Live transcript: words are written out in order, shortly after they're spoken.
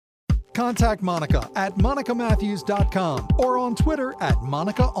Contact Monica at monicamatthews.com or on Twitter at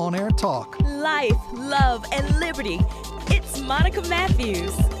Monica On Air Talk. Life, love, and liberty. It's Monica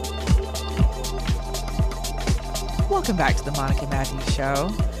Matthews. Welcome back to the Monica Matthews Show.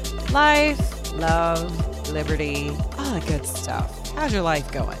 Life, love, liberty, all the good stuff. How's your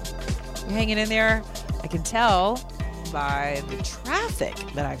life going? You hanging in there? I can tell by the traffic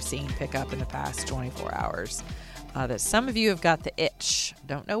that I've seen pick up in the past 24 hours that some of you have got the itch.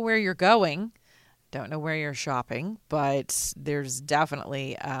 Don't know where you're going. Don't know where you're shopping, but there's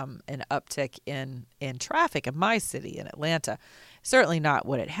definitely an uptick in traffic in my city, in Atlanta. Certainly not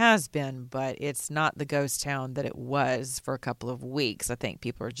what it has been, but it's not the ghost town that it was for a couple of weeks. I think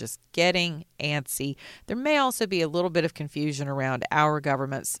people are just getting antsy. There may also be a little bit of confusion around our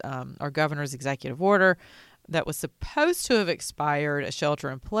governor's executive order that was supposed to have expired, a shelter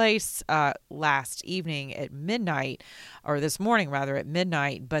in place last evening at midnight, or this morning rather at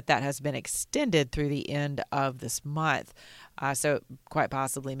midnight, but that has been extended through the end of this month. So quite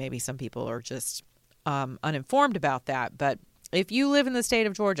possibly maybe some people are just uninformed about that. But if you live in the state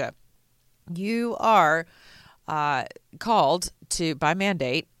of Georgia, you are called to, by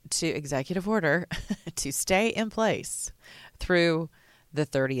mandate, to executive order to stay in place through the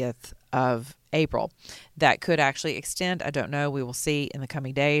 30th of April. That could actually extend. I don't know. We will see in the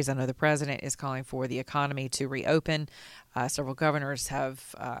coming days. I know the president is calling for the economy to reopen. Several governors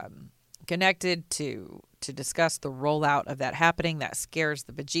have connected to discuss the rollout of that happening. That scares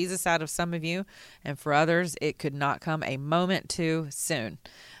the bejesus out of some of you. And for others, it could not come a moment too soon,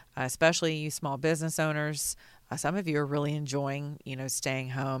 especially you small business owners. Some of you are really enjoying, staying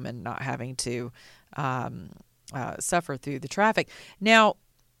home and not having to suffer through the traffic. Now,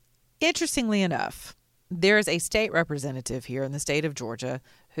 interestingly enough, there is a state representative here in the state of Georgia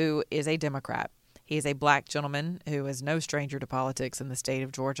who is a Democrat. He is a black gentleman who is no stranger to politics in the state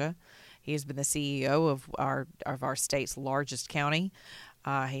of Georgia. He has been the CEO of our state's largest county.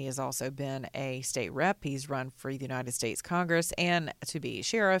 He has also been a state rep. He's run for the United States Congress and to be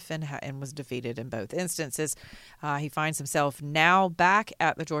sheriff and was defeated in both instances. He finds himself now back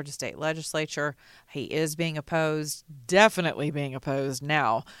at the Georgia State Legislature. He is being opposed, definitely being opposed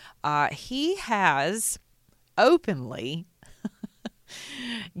now. He has openly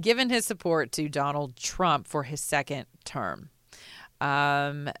given his support to Donald Trump for his second term.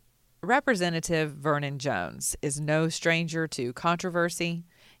 Representative Vernon Jones is no stranger to controversy.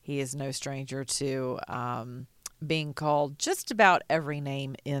 He is no stranger to being called just about every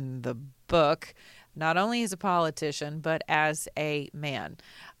name in the book, not only as a politician, but as a man.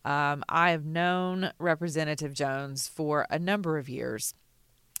 I have known Representative Jones for a number of years.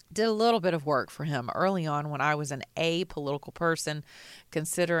 Did a little bit of work for him early on when I was an apolitical person,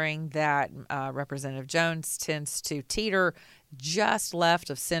 considering that Representative Jones tends to teeter just left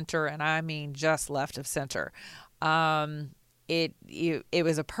of center, and I mean just left of center. It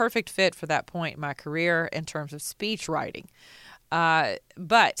was a perfect fit for that point in my career in terms of speech writing.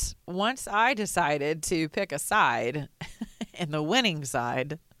 But once I decided to pick a side, and the winning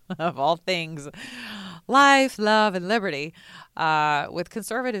side of all things life, love, and liberty, with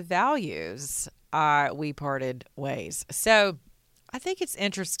conservative values, we parted ways. So I think it's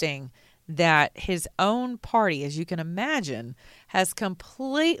interesting that his own party, as you can imagine, has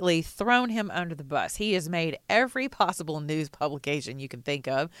completely thrown him under the bus. He has made every possible news publication you can think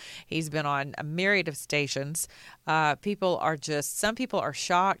of. He's been on a myriad of stations. Some people are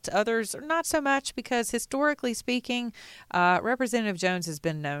shocked, others are not so much, because historically speaking, Representative Jones has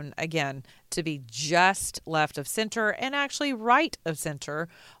been known, again, to be just left of center and actually right of center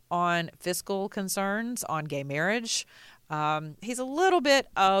on fiscal concerns, on gay marriage. He's a little bit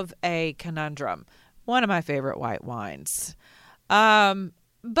of a conundrum. One of my favorite white wines.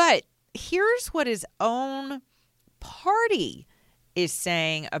 But here's what his own party is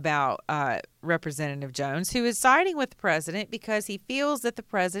saying about Representative Jones, who is siding with the president because he feels that the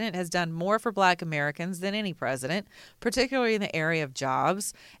president has done more for black Americans than any president, particularly in the area of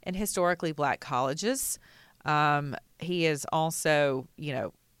jobs and historically black colleges. He is also,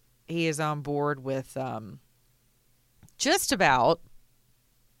 he is on board with just about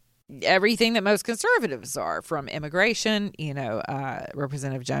everything that most conservatives are, from immigration.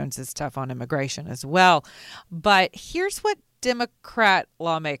 Representative Jones is tough on immigration as well. But here's what Democrat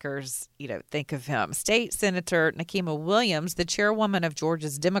lawmakers, think of him. State Senator Nikema Williams, the chairwoman of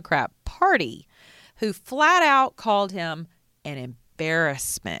Georgia's Democrat Party, who flat out called him an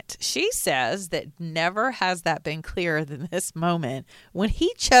embarrassment. She says that never has that been clearer than this moment when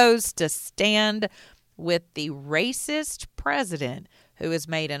he chose to stand with the racist president who has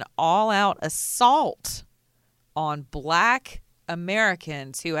made an all-out assault on black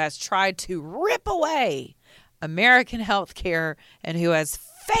Americans, who has tried to rip away American health care and who has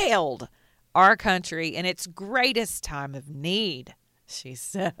failed our country in its greatest time of need, she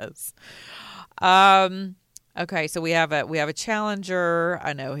says. Okay, so we have a challenger.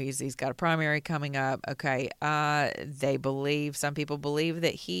 I know he's got a primary coming up. Okay, some people believe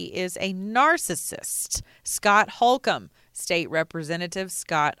that he is a narcissist. Scott Holcomb, State Representative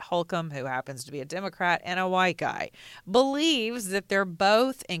Scott Holcomb, who happens to be a Democrat and a white guy, believes that they're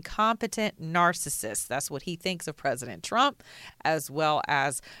both incompetent narcissists. That's what he thinks of President Trump as well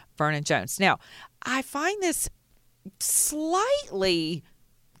as Vernon Jones. Now, I find this slightly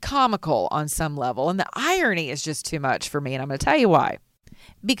comical on some level, and the irony is just too much for me, and I'm going to tell you why.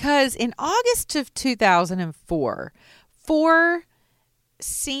 Because in August of 2004, 4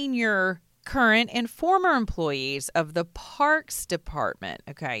 senior current and former employees of the Parks Department,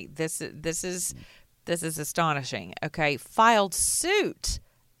 okay, this is astonishing, okay, filed suit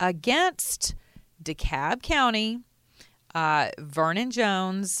against DeKalb County, Vernon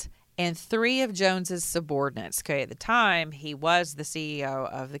Jones, and 3 of Jones's subordinates. Okay, at the time, he was the CEO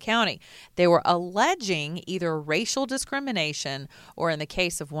of the county. They were alleging either racial discrimination or, in the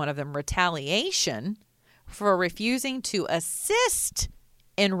case of one of them, retaliation for refusing to assist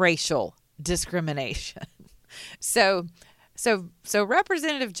in racial discrimination. So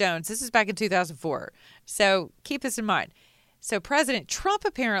Representative Jones, this is back in 2004. So keep this in mind. So President Trump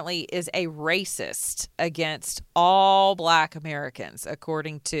apparently is a racist against all Black Americans,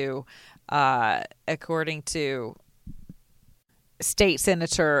 according to State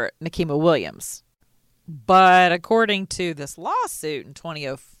Senator Nikema Williams. But according to this lawsuit in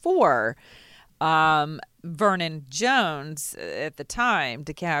 2004, Vernon Jones, at the time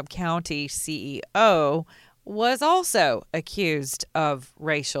DeKalb County CEO, was also accused of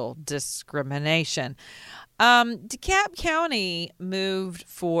racial discrimination. DeKalb County moved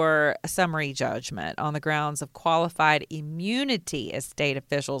for a summary judgment on the grounds of qualified immunity as state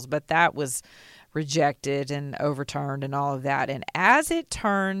officials, but that was rejected and overturned and all of that. And as it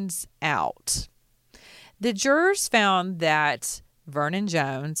turns out, the jurors found that Vernon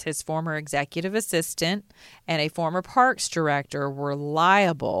Jones, his former executive assistant, and a former parks director were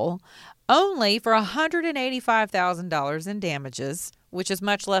liable only for $185,000 in damages, which is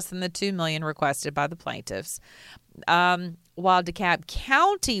much less than the $2 million requested by the plaintiffs. While DeKalb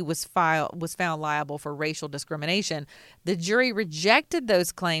County was found liable for racial discrimination, the jury rejected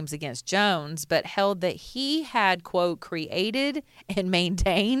those claims against Jones, but held that he had, quote, created and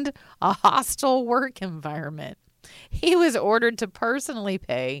maintained a hostile work environment. He was ordered to personally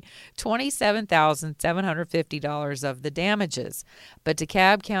pay $27,750 of the damages, but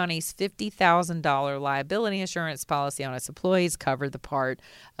DeKalb County's $50,000 liability insurance policy on its employees covered the part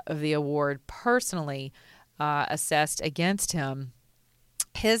of the award personally assessed against him.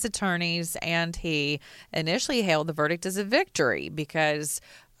 His attorneys and he initially hailed the verdict as a victory because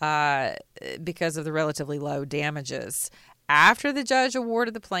of the relatively low damages. After the judge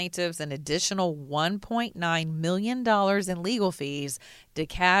awarded the plaintiffs an additional $1.9 million in legal fees,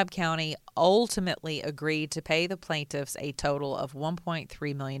 DeKalb County ultimately agreed to pay the plaintiffs a total of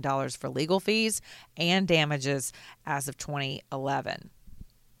 $1.3 million for legal fees and damages as of 2011.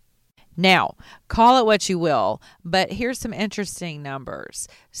 Now, call it what you will, but here's some interesting numbers.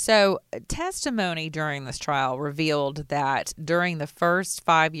 So, testimony during this trial revealed that during the first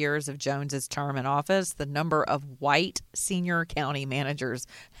 5 years of Jones's term in office, the number of white senior county managers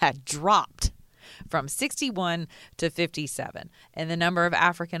had dropped from 61 to 57, and the number of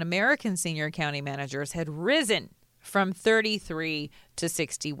African American senior county managers had risen from 33 to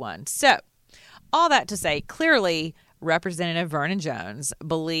 61. So, all that to say, clearly, Representative Vernon Jones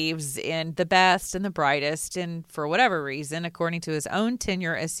believes in the best and the brightest, and for whatever reason, according to his own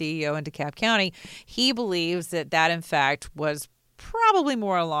tenure as CEO in DeKalb County, he believes that in fact was probably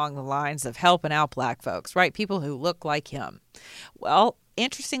more along the lines of helping out Black folks, right? People who look like him. Well,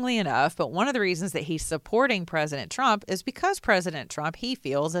 interestingly enough, but one of the reasons that he's supporting President Trump is because President Trump, he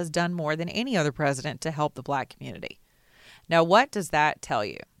feels, has done more than any other president to help the Black community. Now, what does that tell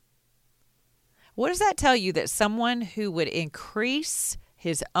you? What does that tell you? That someone who would increase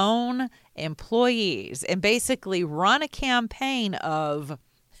his own employees and basically run a campaign of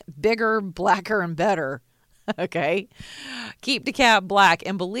bigger, blacker, and better, okay, keep DeKalb Black.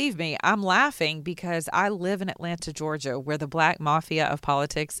 And believe me, I'm laughing because I live in Atlanta, Georgia, where the Black mafia of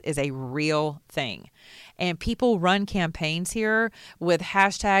politics is a real thing. And people run campaigns here with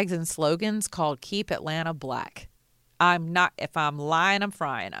hashtags and slogans called Keep Atlanta Black. If I'm lying, I'm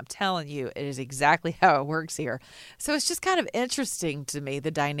frying. I'm telling you, it is exactly how it works here. So it's just kind of interesting to me,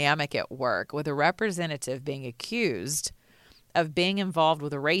 the dynamic at work with a representative being accused of being involved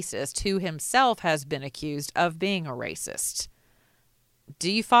with a racist who himself has been accused of being a racist.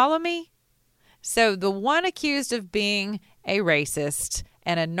 Do you follow me? So the one accused of being a racist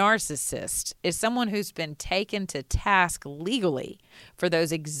and a narcissist is someone who's been taken to task legally for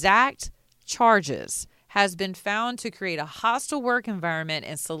those exact charges, has been found to create a hostile work environment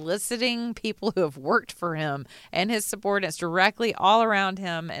and soliciting people who have worked for him and his subordinates directly all around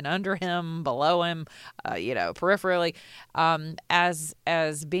him and under him, below him, peripherally,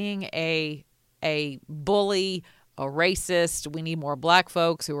 as being a bully, a racist. We need more black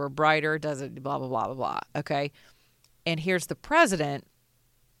folks who are brighter, doesn't blah, blah, blah, blah, blah. Okay. And here's the president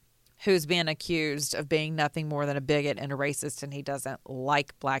who's being accused of being nothing more than a bigot and a racist, and he doesn't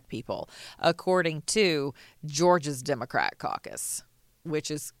like black people, according to Georgia's Democrat caucus, which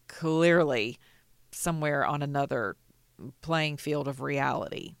is clearly somewhere on another playing field of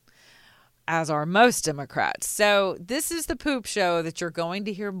reality, as are most Democrats. So this is the poop show that you're going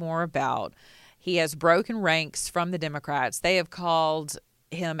to hear more about. He has broken ranks from the Democrats. They have called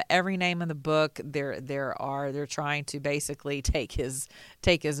him every name in the book. They're trying to basically take his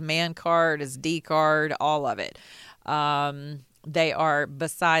man card, his D card, all of it. They are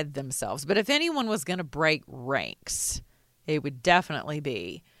beside themselves. But if anyone was going to break ranks, it would definitely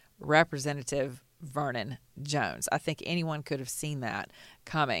be Representative Vernon Jones. I think anyone could have seen that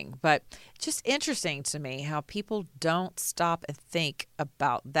coming. But just interesting to me how people don't stop and think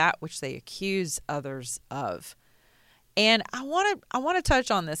about that which they accuse others of. And I want to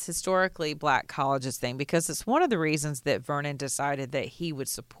touch on this historically black colleges thing, because it's one of the reasons that Vernon decided that he would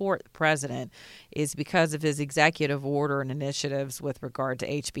support the president is because of his executive order and initiatives with regard to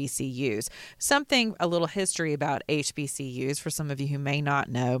HBCUs. A little history about HBCUs for some of you who may not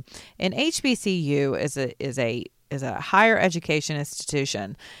know. An HBCU is a higher education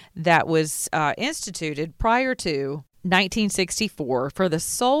institution that was instituted prior to 1964 for the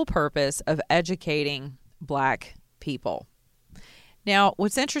sole purpose of educating black people. Now,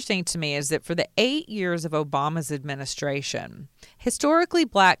 what's interesting to me is that for the 8 years of Obama's administration, historically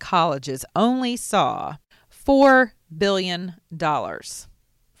black colleges only saw $4 billion.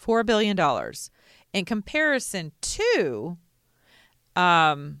 $4 billion. In comparison to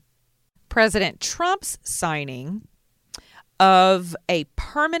President Trump's signing of a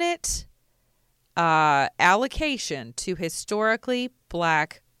permanent allocation to historically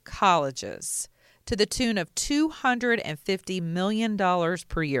black colleges to the tune of $250 million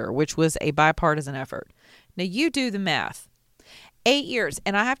per year, which was a bipartisan effort. Now, you do the math. 8 years.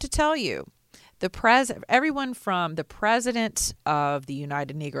 And I have to tell you, everyone from the president of the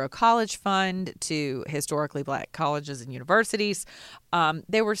United Negro College Fund to historically black colleges and universities,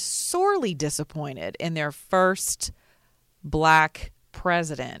 they were sorely disappointed in their first black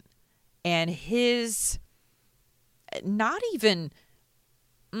president and his not even...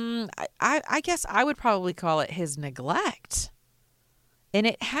 I guess I would probably call it his neglect. And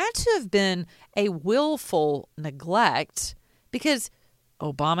it had to have been a willful neglect, because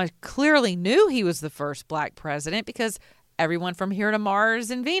Obama clearly knew he was the first black president, because everyone from here to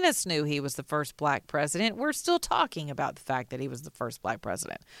Mars and Venus knew he was the first black president. We're still talking about the fact that he was the first black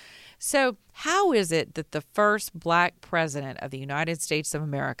president. So how is it that the first black president of the United States of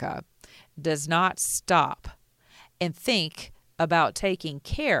America does not stop and think about taking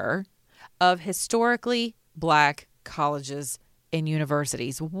care of historically black colleges and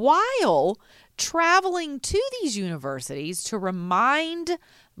universities while traveling to these universities to remind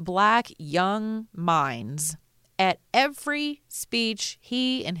black young minds at every speech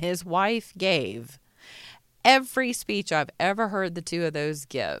he and his wife gave, every speech I've ever heard the two of those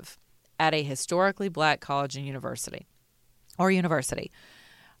give at a historically black college and university,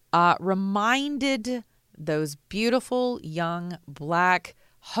 reminded those beautiful, young, black,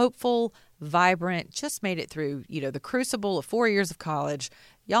 hopeful, vibrant, just made it through, the crucible of 4 years of college.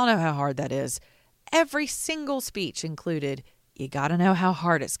 Y'all know how hard that is. Every single speech included, you got to know how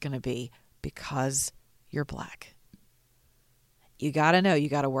hard it's going to be because you're black. You got to know you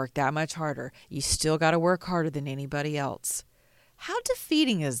got to work that much harder. You still got to work harder than anybody else. How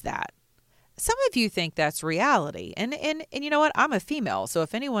defeating is that? Some of you think that's reality. And you know what? I'm a female. So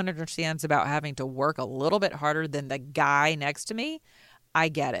if anyone understands about having to work a little bit harder than the guy next to me, I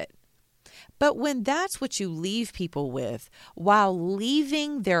get it. But when that's what you leave people with while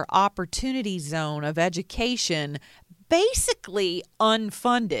leaving their opportunity zone of education basically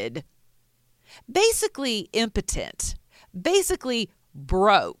unfunded, basically impotent, basically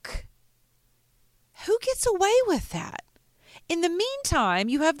broke, who gets away with that? In the meantime,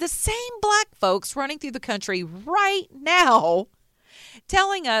 you have the same black folks running through the country right now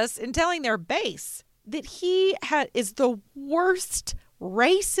telling us and telling their base that he is the worst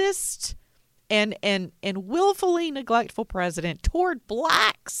racist and willfully neglectful president toward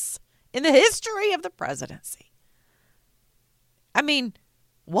blacks in the history of the presidency. I mean,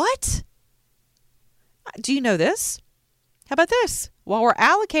 what? Do you know this? How about this? While we're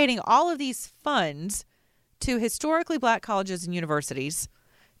allocating all of these funds to historically black colleges and universities,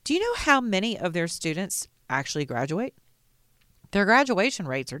 do you know how many of their students actually graduate? Their graduation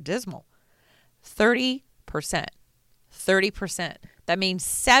rates are dismal. 30%. 30%. That means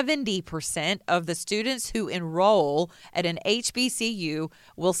 70% of the students who enroll at an HBCU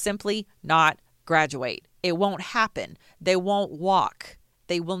will simply not graduate. It won't happen. They won't walk.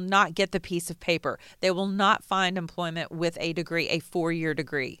 They will not get the piece of paper. They will not find employment with a degree, a 4-year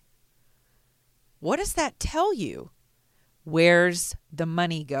degree. What does that tell you? Where's the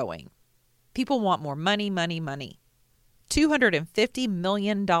money going? People want more money, money, money. $250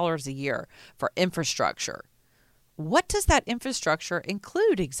 million a year for infrastructure. What does that infrastructure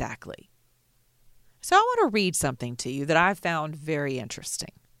include exactly? So I want to read something to you that I found very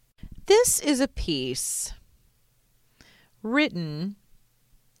interesting. This is a piece written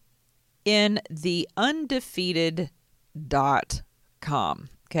in the undefeated.com.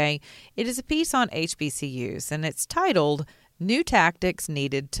 Okay. It is a piece on HBCUs, and it's titled New Tactics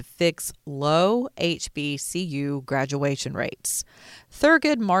Needed to Fix Low HBCU Graduation Rates.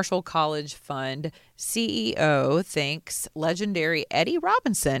 Thurgood Marshall College Fund CEO thinks legendary Eddie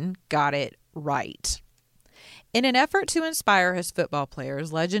Robinson got it right. In an effort to inspire his football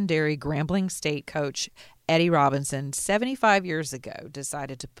players, legendary Grambling State coach Eddie Robinson, 75 years ago,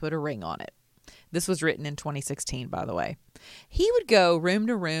 decided to put a ring on it. This was written in 2016, by the way. He would go room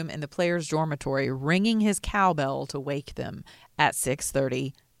to room in the players' dormitory, ringing his cowbell to wake them at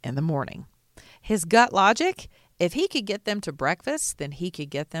 6:30 in the morning. His gut logic, if he could get them to breakfast, then he could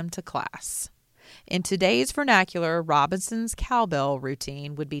get them to class. In today's vernacular, Robinson's cowbell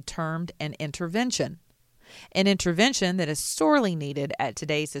routine would be termed an intervention that is sorely needed at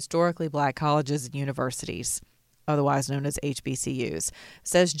today's historically black colleges and universities, otherwise known as HBCUs,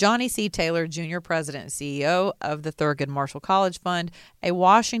 says Johnny C. Taylor, Jr., President and CEO of the Thurgood Marshall College Fund, a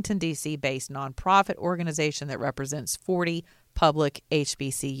Washington, D.C. based nonprofit organization that represents 40 public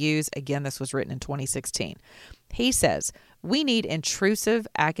HBCUs. Again, this was written in 2016. He says, we need intrusive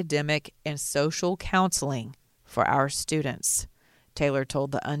academic and social counseling for our students, Taylor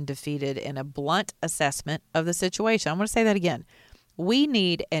told the Undefeated in a blunt assessment of the situation. I'm going to say that again. We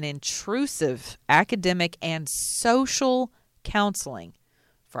need an intrusive academic and social counseling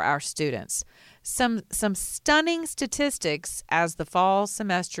for our students. Some stunning statistics as the fall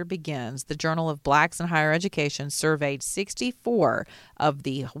semester begins. The Journal of Blacks in Higher Education surveyed 64 of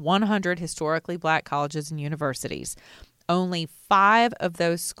the 100 historically black colleges and universities. Only 5 of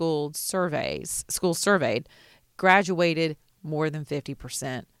those schools surveyed graduated more than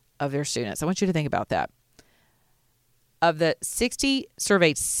 50% of their students. I want you to think about that. Of the 60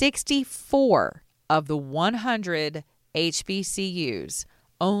 surveyed, 64 of the 100 HBCUs,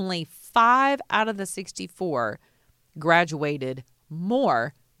 only 5 out of the 64 graduated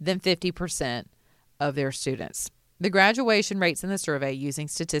more than 50% of their students. The graduation rates in the survey, using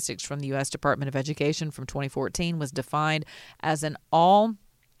statistics from the U.S. Department of Education from 2014, was defined as all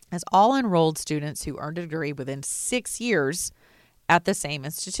enrolled students who earned a degree within 6 years at the same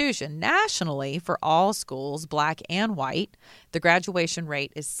institution. Nationally, for all schools, black and white, the graduation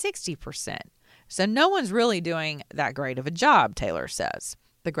rate is 60%. So no one's really doing that great of a job, Taylor says.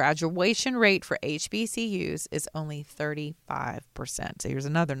 The graduation rate for HBCUs is only 35%. So here's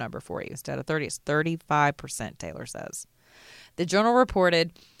another number for you. Instead of 30, it's 35%, Taylor says. The Journal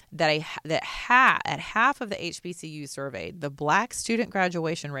reported that at half of the HBCUs surveyed, the black student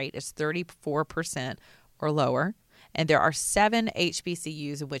graduation rate is 34% or lower. And there are 7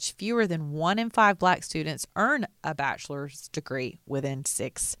 HBCUs in which fewer than 1 in 5 black students earn a bachelor's degree within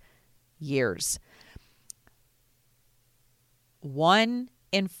 6 years. 1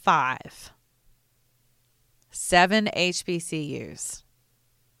 in 5. 7 HBCUs.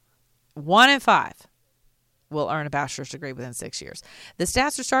 1 in 5 will earn a bachelor's degree within 6 years. The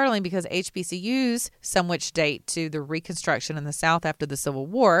stats are startling because HBCUs, some which date to the Reconstruction in the South after the Civil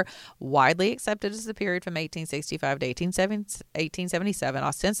War, widely accepted as the period from 1865 to 1877,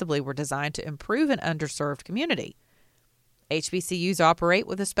 ostensibly were designed to improve an underserved community. HBCUs operate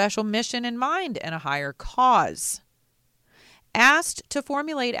with a special mission in mind and a higher cause. Asked to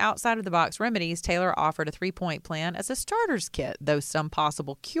formulate outside-of-the-box remedies, Taylor offered a 3-point plan as a starter's kit, though some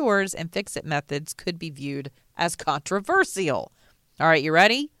possible cures and fix-it methods could be viewed as controversial. All right, you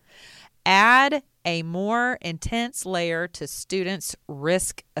ready? Add a more intense layer to students'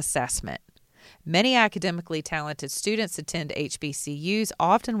 risk assessment. Many academically talented students attend HBCUs,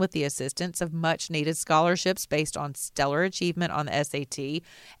 often with the assistance of much-needed scholarships based on stellar achievement on the SAT,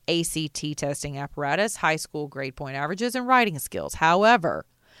 ACT testing apparatus, high school grade point averages, and writing skills. However,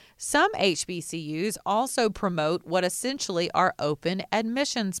 some HBCUs also promote what essentially are open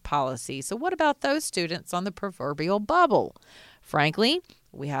admissions policies. So what about those students on the proverbial bubble? Frankly,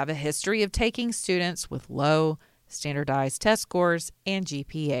 we have a history of taking students with low standardized test scores and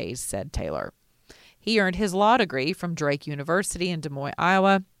GPAs, said Taylor. He earned his law degree from Drake University in Des Moines,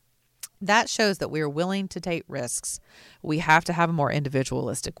 Iowa. That shows that we are willing to take risks. We have to have a more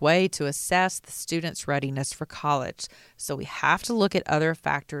individualistic way to assess the student's readiness for college. So we have to look at other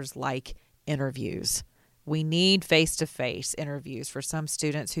factors like interviews. We need face-to-face interviews for some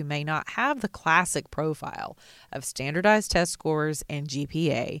students who may not have the classic profile of standardized test scores and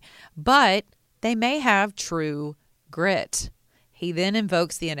GPA, but they may have true grit. He then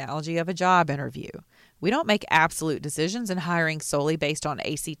invokes the analogy of a job interview. We don't make absolute decisions in hiring solely based on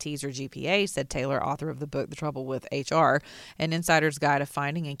ACTs or GPA, said Taylor, author of the book The Trouble with HR, An Insider's Guide to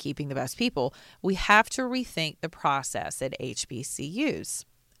Finding and Keeping the Best People. We have to rethink the process at HBCUs.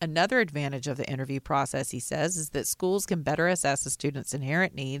 Another advantage of the interview process, he says, is that schools can better assess a student's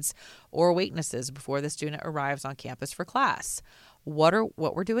inherent needs or weaknesses before the student arrives on campus for class. What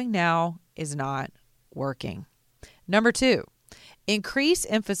we're doing now is not working. Number 2. Increase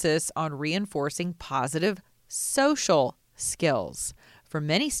emphasis on reinforcing positive social skills. For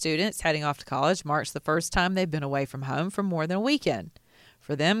many students, heading off to college marks the first time they've been away from home for more than a weekend.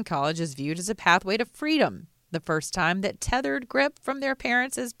 For them, college is viewed as a pathway to freedom, the first time that tethered grip from their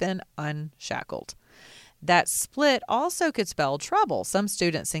parents has been unshackled. That split also could spell trouble. Some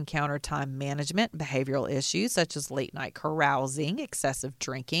students encounter time management, behavioral issues such as late-night carousing, excessive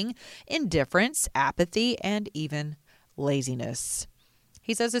drinking, indifference, apathy, and even laziness.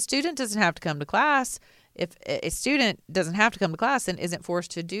 He says a student doesn't have to come to class. If a student doesn't have to come to class and isn't forced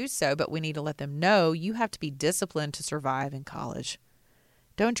to do so, but we need to let them know you have to be disciplined to survive in college.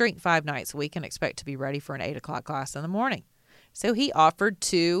 Don't drink 5 nights a week and expect to be ready for an 8 o'clock class in the morning. So he offered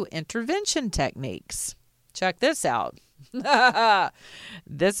 2 intervention techniques. Check this out.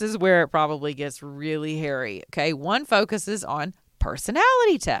 This is where it probably gets really hairy. Okay, one focuses on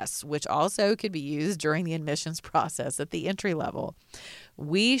personality tests, which also could be used during the admissions process at the entry level.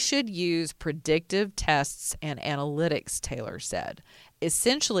 We should use predictive tests and analytics, Taylor said.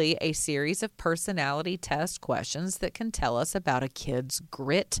 Essentially, a series of personality test questions that can tell us about a kid's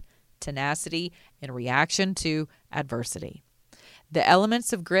grit, tenacity, and reaction to adversity. The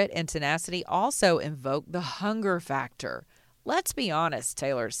elements of grit and tenacity also invoke the hunger factor. Let's be honest,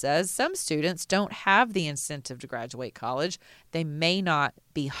 Taylor says, some students don't have the incentive to graduate college. They may not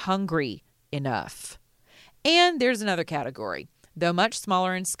be hungry enough. And there's another category, though much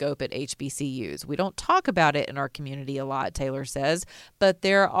smaller in scope at HBCUs. We don't talk about it in our community a lot, Taylor says, but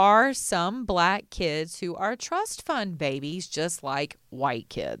there are some black kids who are trust fund babies just like white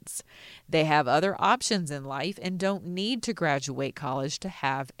kids. They have other options in life and don't need to graduate college to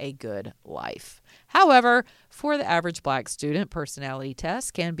have a good life. However, for the average black student, personality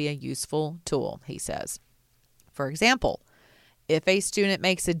tests can be a useful tool, he says. For example, if a student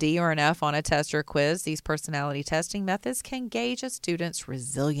makes a D or an F on a test or quiz, these personality testing methods can gauge a student's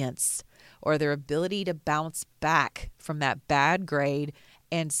resilience or their ability to bounce back from that bad grade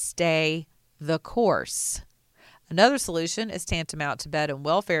and stay the course. Another solution is tantamount to bed and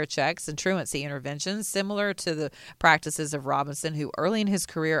welfare checks and truancy interventions, similar to the practices of Robinson, who early in his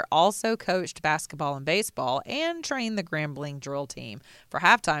career also coached basketball and baseball and trained the Grambling drill team for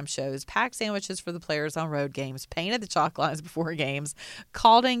halftime shows, packed sandwiches for the players on road games, painted the chalk lines before games,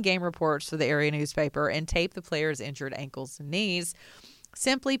 called in game reports for the area newspaper, and taped the players' injured ankles and knees.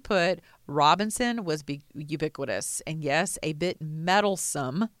 Simply put, Robinson was ubiquitous and, yes, a bit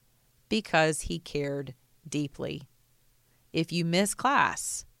meddlesome because he cared deeply. If you miss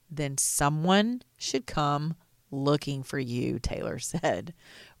class, then someone should come looking for you, Taylor said.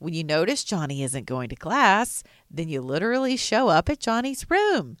 When you notice Johnny isn't going to class, then you literally show up at Johnny's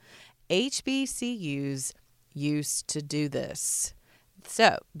room. HBCUs used to do this.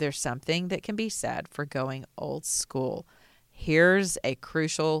 So there's something that can be said for going old school. Here's a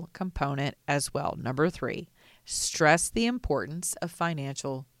crucial component as well. Number 3, stress the importance of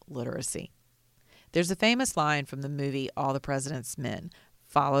financial literacy. There's a famous line from the movie All the President's Men,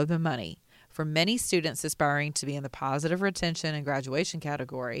 follow the money. For many students aspiring to be in the positive retention and graduation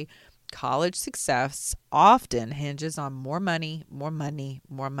category, college success often hinges on more money, more money,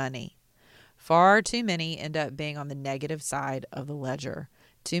 more money. Far too many end up being on the negative side of the ledger.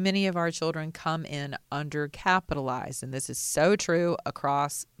 Too many of our children come in undercapitalized, and this is so true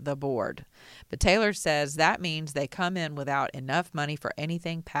across the board. But Taylor says that means they come in without enough money for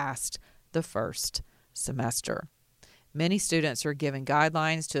anything past the first semester. Many students are given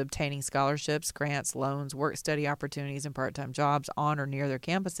guidelines to obtaining scholarships, grants, loans, work-study opportunities, and part-time jobs on or near their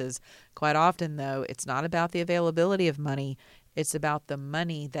campuses. Quite often, though, it's not about the availability of money. It's about the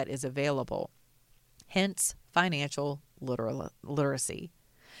money that is available. Hence, financial literacy.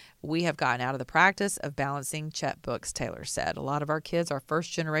 We have gotten out of the practice of balancing checkbooks, Taylor said. A lot of our kids are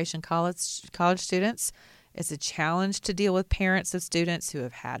first-generation college students. It's a challenge to deal with parents of students who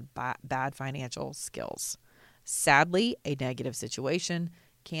have had bad financial skills. Sadly, a negative situation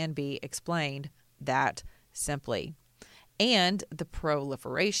can be explained that simply. And the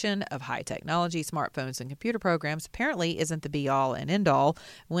proliferation of high technology, smartphones, and computer programs apparently isn't the be-all and end-all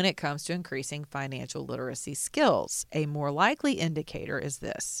when it comes to increasing financial literacy skills. A more likely indicator is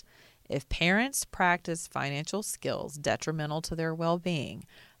this. If parents practice financial skills detrimental to their well-being,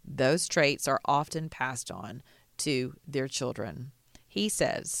 those traits are often passed on to their children. He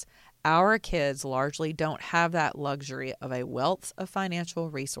says, our kids largely don't have that luxury of a wealth of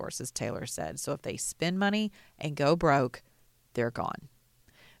financial resources, Taylor said. So if they spend money and go broke, they're gone.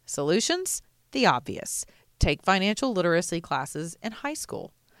 Solutions? The obvious. Take financial literacy classes in high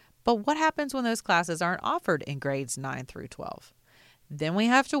school. But what happens when those classes aren't offered in grades 9 through 12? Then we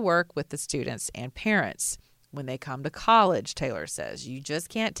have to work with the students and parents. When they come to college, Taylor says, you just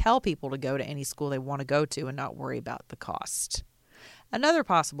can't tell people to go to any school they want to go to and not worry about the cost. Another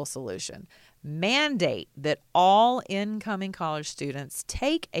possible solution, mandate that all incoming college students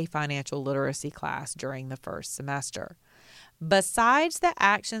take a financial literacy class during the first semester. Besides the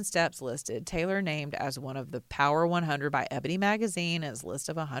action steps listed, Taylor named as one of the Power 100 by Ebony Magazine and his list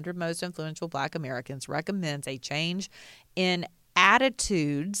of 100 most influential Black Americans recommends a change in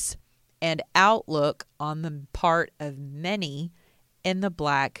attitudes and outlook on the part of many in the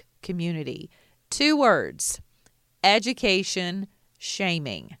Black community. 2 words, education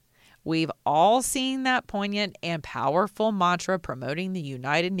shaming. We've all seen that poignant and powerful mantra promoting the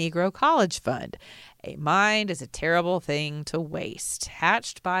United Negro College Fund. A mind is a terrible thing to waste.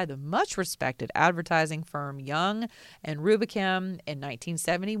 Hatched by the much-respected advertising firm Young and Rubicam in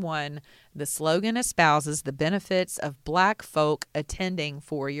 1971, the slogan espouses the benefits of Black folk attending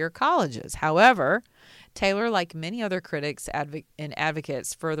four-year colleges. However, Taylor, like many other critics and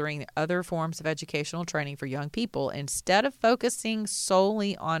advocates furthering other forms of educational training for young people, instead of focusing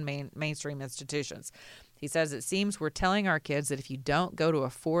solely on mainstream institutions, he says it seems we're telling our kids that if you don't go to a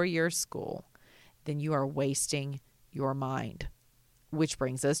four-year school, then you are wasting your mind. Which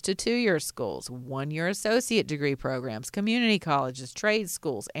brings us to two-year schools, one-year associate degree programs, community colleges, trade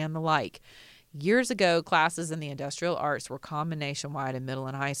schools, and the like. Years ago, classes in the industrial arts were common nationwide in middle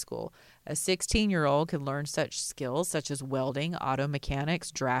and high school. A 16-year-old could learn such skills such as welding, auto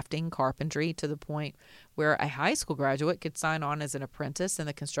mechanics, drafting, carpentry, to the point where a high school graduate could sign on as an apprentice in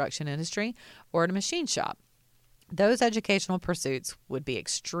the construction industry or at a machine shop. Those educational pursuits would be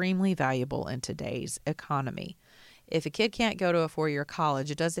extremely valuable in today's economy. If a kid can't go to a four-year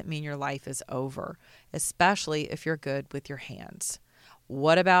college, it doesn't mean your life is over, especially if you're good with your hands.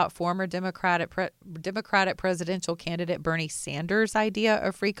 What about former Democratic presidential candidate Bernie Sanders' idea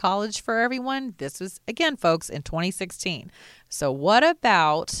of free college for everyone? This was, again, folks, in 2016. So what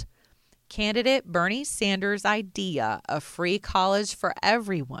about candidate Bernie Sanders' idea of free college for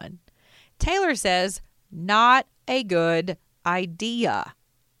everyone? Taylor says, not a good idea,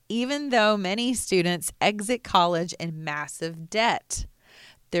 even though many students exit college in massive debt.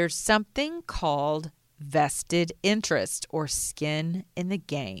 There's something called vested interest or skin in the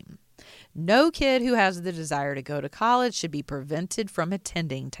game. No kid who has the desire to go to college should be prevented from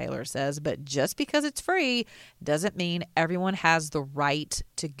attending, Taylor says, but just because it's free doesn't mean everyone has the right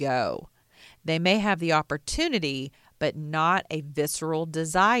to go. They may have the opportunity, but not a visceral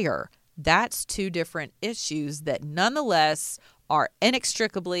desire. That's two different issues that nonetheless are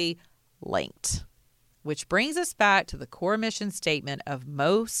inextricably linked. Which brings us back to the core mission statement of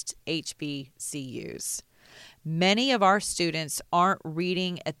most HBCUs. Many of our students aren't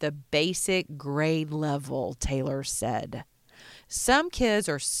reading at the basic grade level, Taylor said. Some kids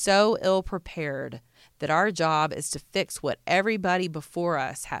are so ill-prepared that our job is to fix what everybody before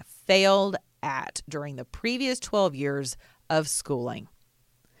us have failed at during the previous 12 years of schooling.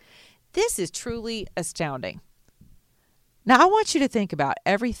 This is truly astounding. Now, I want you to think about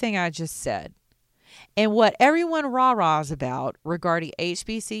everything I just said. And what everyone rah-rahs about regarding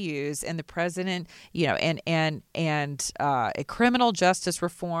HBCUs and the president, and criminal justice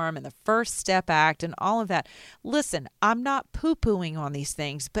reform and the First Step Act and all of that. Listen, I'm not poo-pooing on these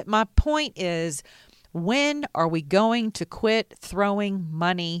things, but my point is, when are we going to quit throwing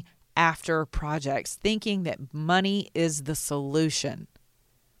money after projects, thinking that money is the solution?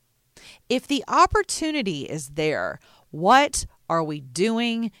 If the opportunity is there, what are we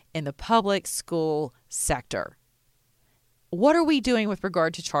doing in the public school sector? What are we doing with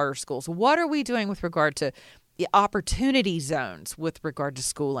regard to charter schools? What are we doing with regard to the opportunity zones with regard to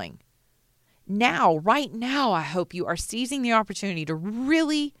schooling? Now, right now, I hope you are seizing the opportunity to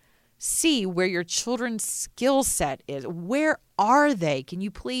really see where your children's skill set is. Where are they? Can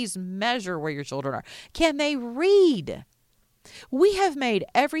you please measure where your children are? Can they read? We have made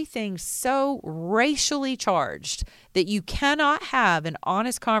everything so racially charged that you cannot have an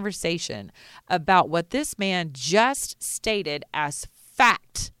honest conversation about what this man just stated as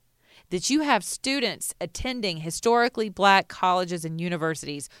fact. That you have students attending historically black colleges and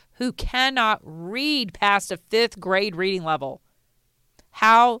universities who cannot read past a 5th grade reading level.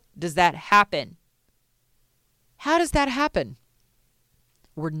 How does that happen? How does that happen?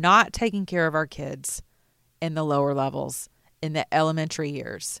 We're not taking care of our kids in the lower levels, in the elementary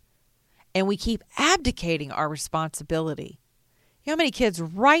years. And we keep abdicating our responsibility. You know how many kids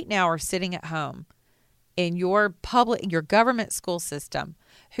right now are sitting at home in your government school system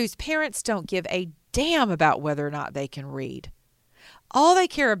whose parents don't give a damn about whether or not they can read? All they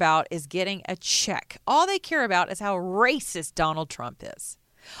care about is getting a check. All they care about is how racist Donald Trump is.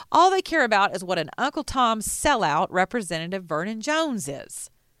 All they care about is what an Uncle Tom sellout Representative Vernon Jones is.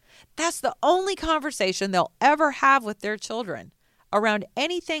 That's the only conversation they'll ever have with their children around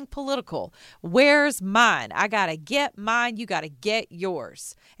anything political. Where's mine? I got to get mine. You got to get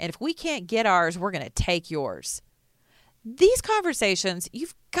yours. And if we can't get ours, we're going to take yours. These conversations,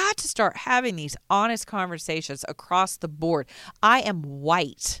 you've got to start having these honest conversations across the board. I am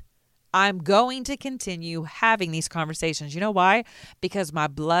white. I'm going to continue having these conversations. You know why? Because my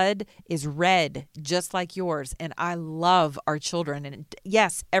blood is red, just like yours, and I love our children. And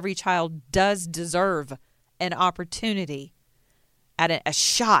yes, every child does deserve an opportunity at a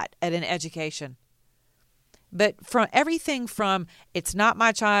shot at an education. But from everything from it's not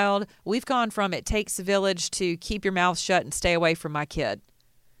my child, we've gone from it takes a village to keep your mouth shut and stay away from my kid.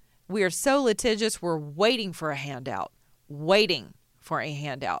 We are so litigious, we're waiting for a handout,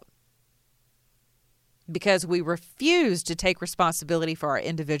 because we refuse to take responsibility for our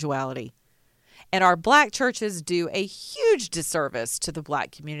individuality. And our black churches do a huge disservice to the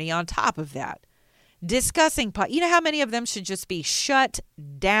black community on top of that. Discussing, you know how many of them should just be shut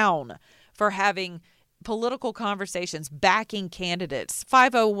down for having political conversations, backing candidates.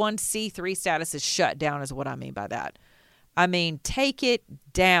 501c3 status is shut down is what I mean by that. I mean, take it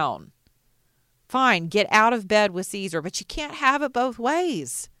down. Fine, get out of bed with Caesar, but you can't have it both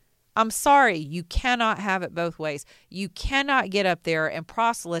ways. I'm sorry, you cannot have it both ways. You cannot get up there and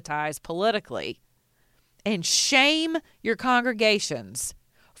proselytize politically and shame your congregations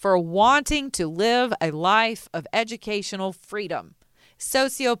for wanting to live a life of educational freedom,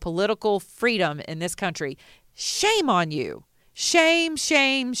 socio-political freedom in this country. Shame on you. Shame,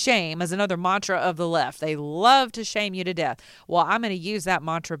 shame, shame is another mantra of the left. They love to shame you to death. Well, I'm going to use that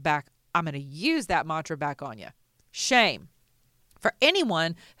mantra back. I'm going to use that mantra back on you. Shame. For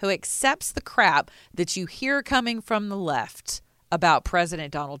anyone who accepts the crap that you hear coming from the left about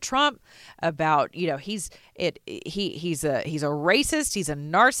President Donald Trump, about, he's a racist, he's a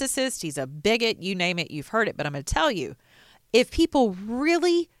narcissist, he's a bigot, you name it, you've heard it. But I'm going to tell you, if people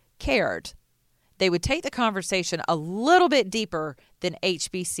really cared, they would take the conversation a little bit deeper than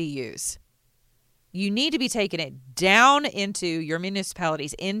HBCUs. You need to be taking it down into your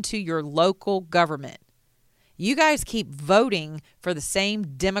municipalities, into your local government. You guys keep voting for the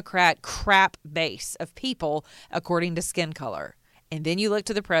same Democrat crap base of people according to skin color. And then you look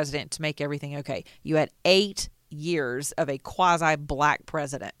to the president to make everything okay. You had 8 years of a quasi-black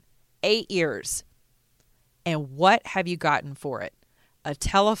president. 8 years. And what have you gotten for it? A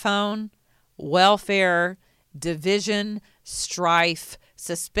telephone, welfare, division, strife,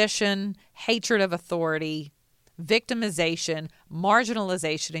 suspicion, hatred of authority, victimization,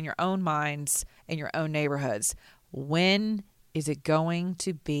 marginalization in your own minds, in your own neighborhoods. When is it going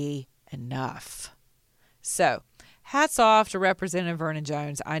to be enough? So, hats off to Representative Vernon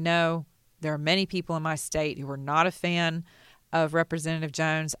Jones. I know there are many people in my state who are not a fan of Representative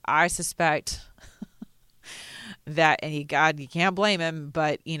Jones. I suspect that, and you can't blame him,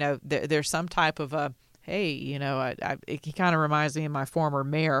 but, there's some type of a, hey, he kind of reminds me of my former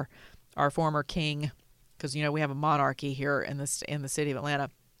mayor our former king, because, we have a monarchy here in the city of Atlanta.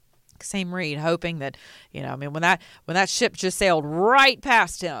 Same read, hoping that, when that ship just sailed right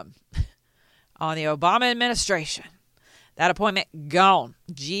past him on the Obama administration, that appointment gone,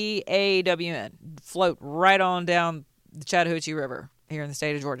 G-A-W-N, float right on down the Chattahoochee River here in the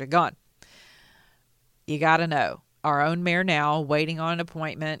state of Georgia, gone. You got to know, our own mayor now waiting on an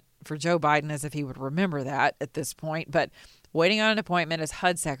appointment for Joe Biden, as if he would remember that at this point, but waiting on an appointment as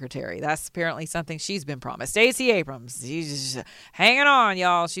HUD secretary. That's apparently something she's been promised. Stacey Abrams, she's just hanging on,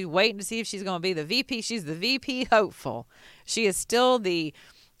 y'all. She's waiting to see if she's going to be the VP. She's the VP hopeful. She is still the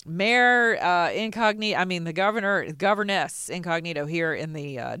mayor the governess incognito here in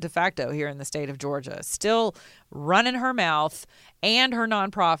the de facto here in the state of Georgia, still running her mouth and her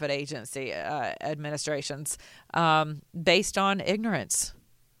nonprofit agency administrations based on ignorance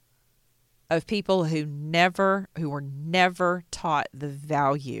of people who were never taught the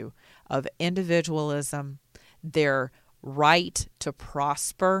value of individualism, their right to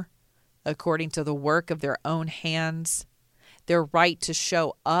prosper according to the work of their own hands, their right to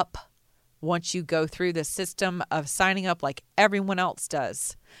show up once you go through the system of signing up like everyone else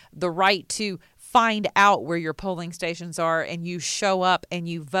does, the right to find out where your polling stations are and you show up and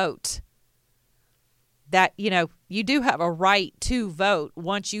you vote. That, you do have a right to vote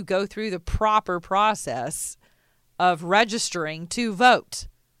once you go through the proper process of registering to vote.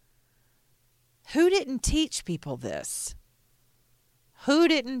 Who didn't teach people this? Who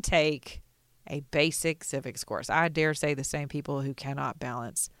didn't take a basic civics course? I dare say the same people who cannot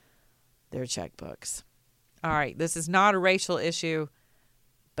balance their checkbooks. All right, this is not a racial issue,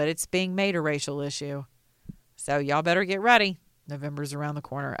 but it's being made a racial issue. So y'all better get ready. November's around the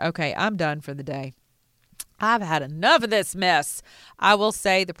corner. Okay, I'm done for the day. I've had enough of this mess. I will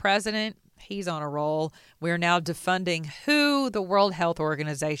say the president, he's on a roll. We're now defunding WHO, the World Health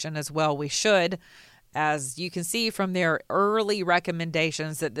Organization, as well. We should, as you can see from their early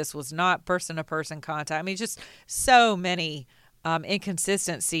recommendations, that this was not person-to-person contact. I mean, just so many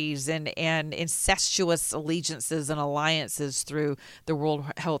inconsistencies and incestuous allegiances and alliances through the World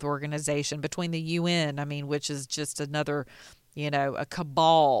Health Organization, between the UN, which is just another, a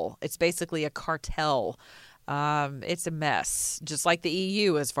cabal. It's basically a cartel. It's a mess, just like the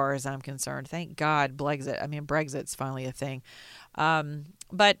EU as far as I'm concerned. Thank God Brexit's finally a thing.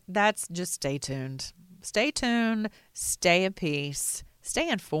 But that's just stay tuned. Stay tuned, stay at peace, stay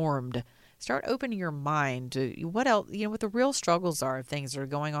informed. Start opening your mind to what else, what the real struggles are of things that are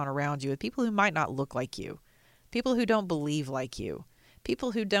going on around you with people who might not look like you, people who don't believe like you,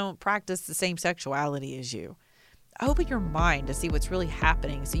 people who don't practice the same sexuality as you. Open your mind to see what's really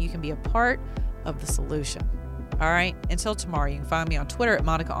happening so you can be a part of the solution. All right. Until tomorrow, you can find me on Twitter at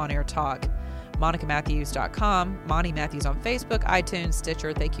Monica On Air Talk, MonicaMatthews.com, Monty Matthews on Facebook, iTunes,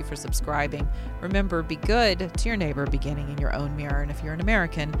 Stitcher. Thank you for subscribing. Remember, be good to your neighbor, beginning in your own mirror. And if you're an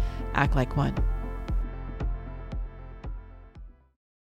American, act like one.